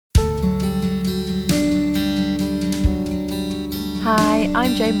Hi,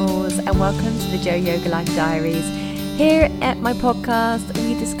 I'm Jo Moores and welcome to the Jo Yoga Life Diaries. Here at my podcast,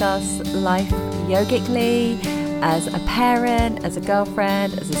 we discuss life yogically, as a parent, as a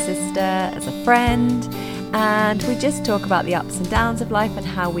girlfriend, as a sister, as a friend, and we just talk about the ups and downs of life and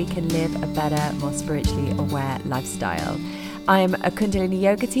how we can live a better, more spiritually aware lifestyle. I'm a Kundalini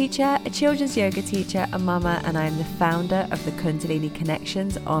yoga teacher, a children's yoga teacher, a mama, and I'm the founder of the Kundalini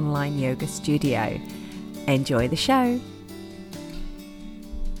Connections online yoga studio. Enjoy the show.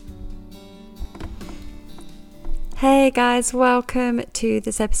 Hey guys, welcome to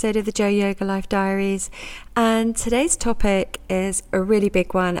this episode of the Jo Yoga Life Diaries, and today's topic is a really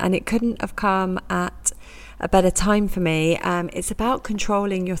big one and it couldn't have come at a better time for me. It's about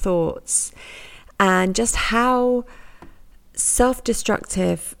controlling your thoughts and just how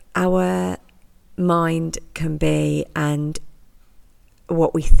self-destructive our mind can be and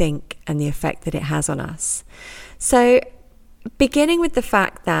what we think and the effect that it has on us. So beginning with the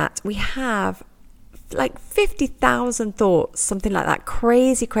fact that we have like 50,000 thoughts, something like that,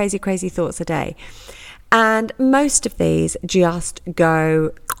 crazy thoughts a day. And most of these just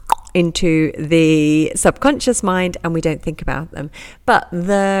go into the subconscious mind and we don't think about them. But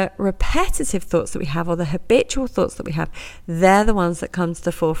the repetitive thoughts that we have, or the habitual thoughts that we have, they're the ones that come to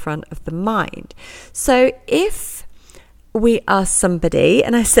the forefront of the mind. So if we are somebody,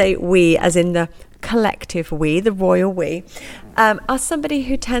 and I say we as in the collective we, the royal we, are somebody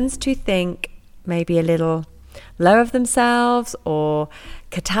who tends to think maybe a little low of themselves or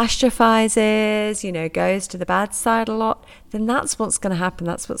catastrophizes, goes to the bad side a lot, then that's what's going to happen.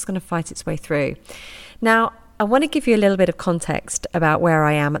 That's what's going to fight its way through. Now, I want to give you a little bit of context about where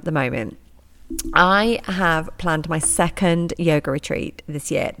I am at the moment. I have planned my second yoga retreat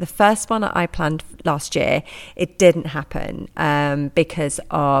this year. The first one I planned last year, it didn't happen because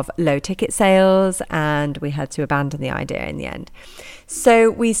of low ticket sales, and we had to abandon the idea in the end.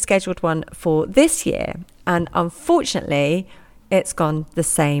 So we scheduled one for this year, and unfortunately it's gone the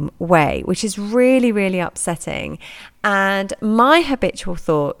same way, which is really upsetting. And my habitual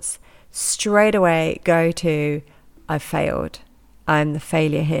thoughts straight away go to, I've failed. I'm the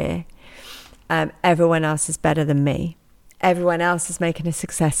failure here. Everyone else is better than me. Everyone else is making a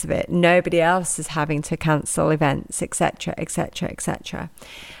success of it. Nobody else is having to cancel events, etc.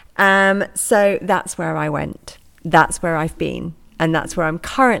 So that's where I went. That's where I've been. And that's where I'm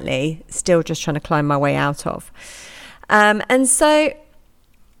currently still just trying to climb my way out of. And so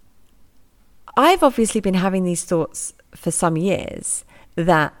I've obviously been having these thoughts for some years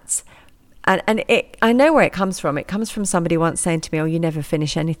that, and I know where it comes from. It comes from somebody once saying to me, "Oh, you never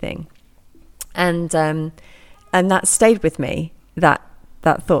finish anything." And that stayed with me, that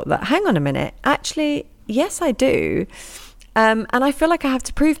thought that, hang on a minute, actually, yes, I do. And I feel like I have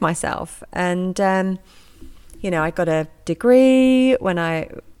to prove myself. And, I got a degree when I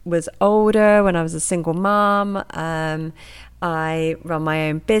was older, when I was a single mom. I run my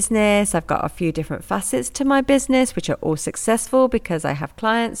own business. I've got a few different facets to my business, which are all successful because I have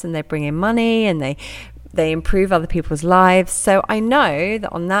clients and they bring in money and they improve other people's lives. So I know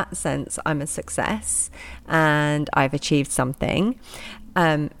that on that sense, I'm a success and I've achieved something.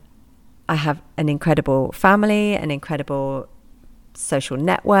 I have an incredible family, an incredible social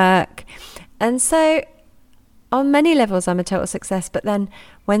network. And so on many levels, I'm a total success. But then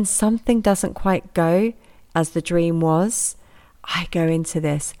when something doesn't quite go as the dream was, I go into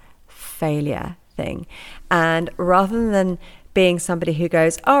this failure thing. And rather than being somebody who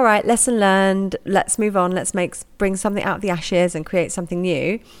goes, all right, lesson learned, let's move on, let's bring something out of the ashes and create something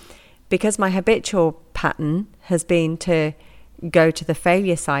new, because my habitual pattern has been to go to the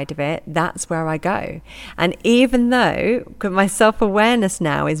failure side of it, that's where I go. And even though my self-awareness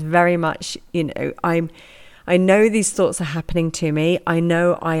now is very much, I know these thoughts are happening to me, I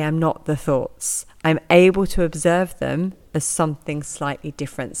know I am not the thoughts. I'm able to observe them as something slightly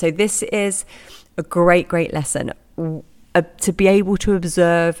different. So this is a great lesson. To be able to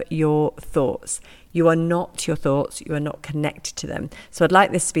observe your thoughts. You are not your thoughts. You are not connected to them. So I'd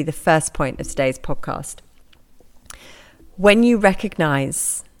like this to be the first point of today's podcast. When you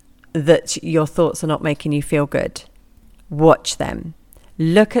recognize that your thoughts are not making you feel good, watch them.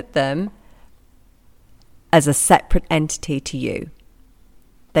 Look at them as a separate entity to you.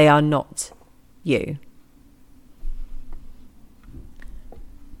 They are not you.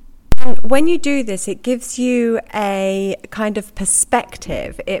 And when you do this, it gives you a kind of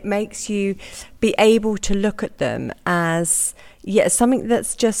perspective. It makes you be able to look at them as something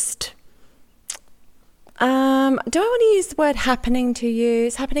that's just, do I want to use the word happening to you?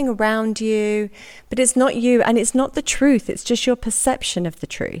 It's happening around you, but it's not you and it's not the truth. It's just your perception of the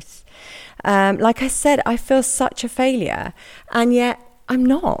truth. Like I said, I feel such a failure, and yet I'm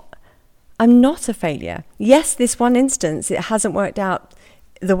not a failure. Yes, this one instance, it hasn't worked out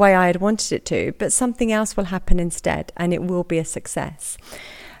the way I had wanted it to, but something else will happen instead and it will be a success.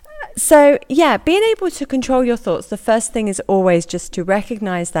 So yeah, being able to control your thoughts, the first thing is always just to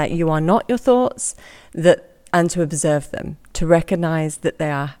recognize that you are not your thoughts, and to observe them, to recognize that they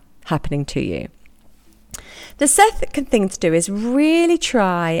are happening to you. The second thing to do is really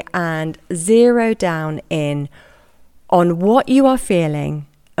try and zero down in on what you are feeling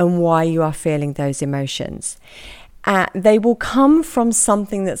and why you are feeling those emotions. They will come from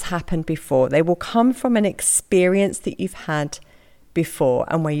something that's happened before. They will come from an experience that you've had before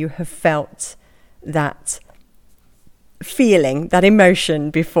and where you have felt that feeling, that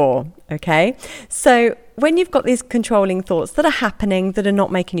emotion before, okay? So when you've got these controlling thoughts that are happening, that are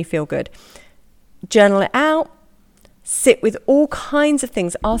not making you feel good, journal it out, sit with all kinds of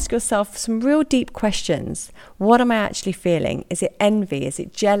things, ask yourself some real deep questions. What am I actually feeling? Is it envy? Is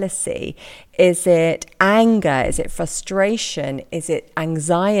it jealousy? Is it anger? Is it frustration? Is it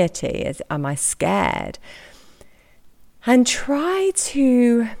anxiety? Am I scared? And try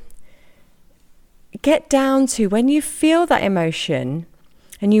to get down to when you feel that emotion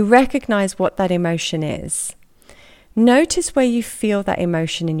and you recognize what that emotion is. Notice where you feel that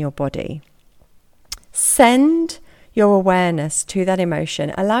emotion in your body. Send your awareness to that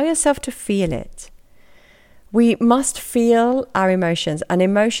emotion. Allow yourself to feel it. We must feel our emotions, and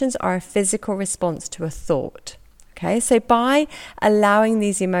emotions are a physical response to a thought. Okay, so by allowing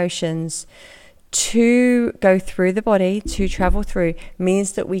these emotions to go through the body, to travel through,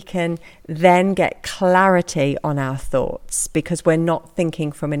 means that we can then get clarity on our thoughts because we're not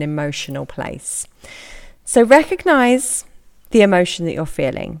thinking from an emotional place. So recognize the emotion that you're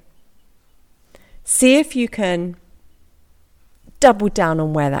feeling. See if you can double down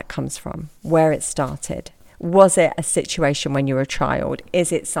on where that comes from, where it started. Was it a situation when you were a child?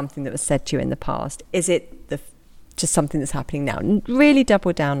 Is it something that was said to you in the past? Is it just something that's happening now? Really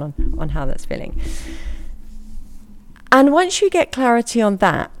double down on how that's feeling. And once you get clarity on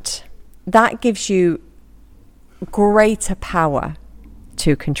that, that gives you greater power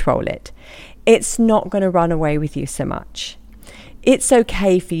to control it. It's not going to run away with you so much. It's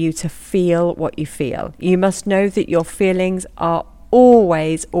okay for you to feel what you feel. You must know that your feelings are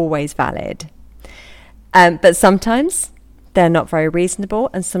always valid. But sometimes they're not very reasonable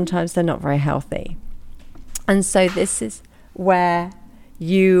and sometimes they're not very healthy. And so this is where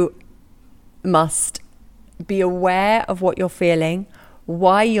you must be aware of what you're feeling,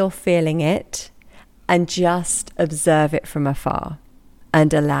 why you're feeling it, and just observe it from afar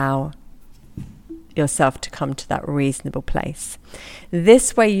and allow yourself to come to that reasonable place.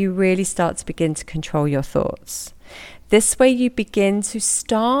 This way you really start to begin to control your thoughts. This way you begin to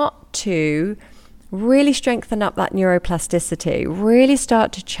start to really strengthen up that neuroplasticity, really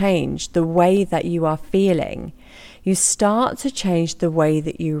start to change the way that you are feeling. You start to change the way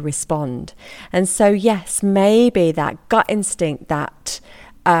that you respond. And so yes, maybe that gut instinct, that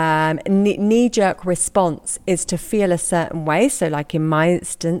knee-jerk response is to feel a certain way. So like in my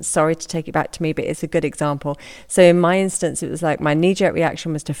instance, sorry to take it back to me, but it's a good example. So in my instance, it was like my knee-jerk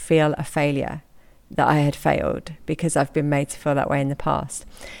reaction was to feel a failure, that I had failed because I've been made to feel that way in the past.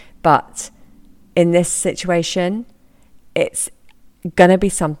 But in this situation, it's going to be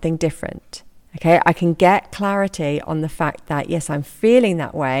something different. Okay, I can get clarity on the fact that, yes, I'm feeling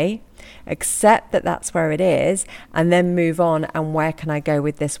that way, accept that that's where it is, and then move on. And where can I go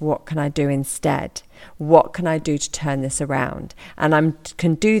with this? What can I do instead? What can I do to turn this around? And I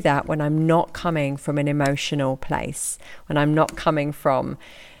can do that when I'm not coming from an emotional place, when I'm not coming from,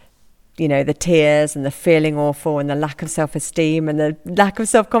 you know, the tears and the feeling awful and the lack of self-esteem and the lack of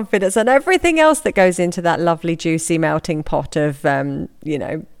self-confidence and everything else that goes into that lovely, juicy melting pot of,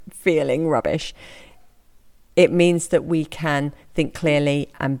 feeling rubbish. It means that we can think clearly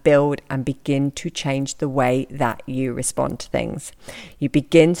and build and begin to change the way that you respond to things. You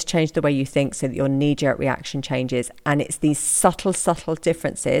begin to change the way you think so that your knee-jerk reaction changes. And it's these subtle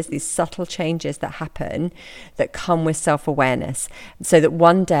differences, these subtle changes that happen that come with self-awareness. So that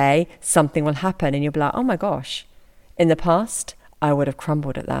one day something will happen and you'll be like, oh my gosh, in the past, I would have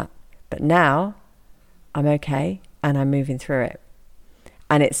crumbled at that. But now I'm okay and I'm moving through it.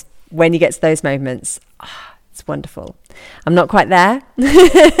 And it's when you get to those moments, it's wonderful. I'm not quite there,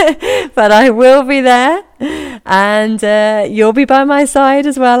 but I will be there. And you'll be by my side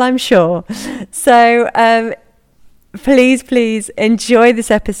as well, I'm sure. So please enjoy this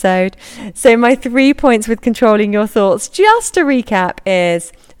episode. So my 3 points with controlling your thoughts, just to recap,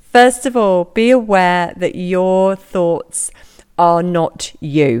 is first of all, be aware that your thoughts are not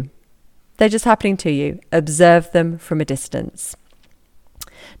you. They're just happening to you. Observe them from a distance.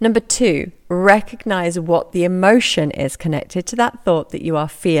 Number 2, recognize what the emotion is connected to that thought that you are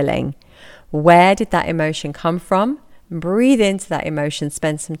feeling. Where did that emotion come from? Breathe into that emotion,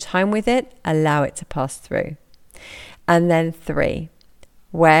 spend some time with it, allow it to pass through. And then 3,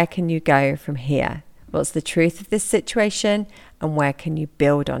 where can you go from here? What's the truth of this situation, and where can you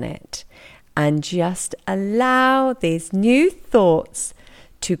build on it? And just allow these new thoughts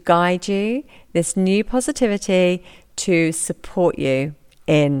to guide you, this new positivity to support you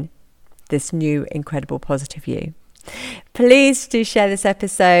in this new incredible positive you. Please do share this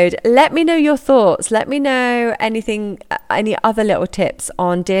episode. Let me know your thoughts. Let me know any other little tips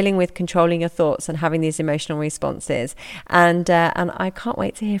on dealing with controlling your thoughts and having these emotional responses. And I can't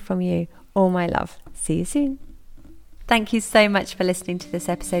wait to hear from you. All my love. See you soon. Thank you so much for listening to this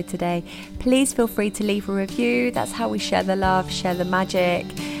episode today. Please feel free to leave a review. That's how we share the love, share the magic.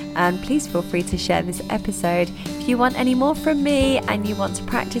 And please feel free to share this episode. If you want any more from me and you want to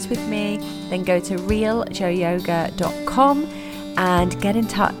practice with me, then go to realjoyoga.com and get in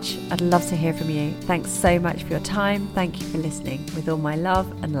touch. I'd love to hear from you. Thanks so much for your time. Thank you for listening. With all my love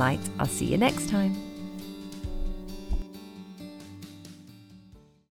and light, I'll see you next time.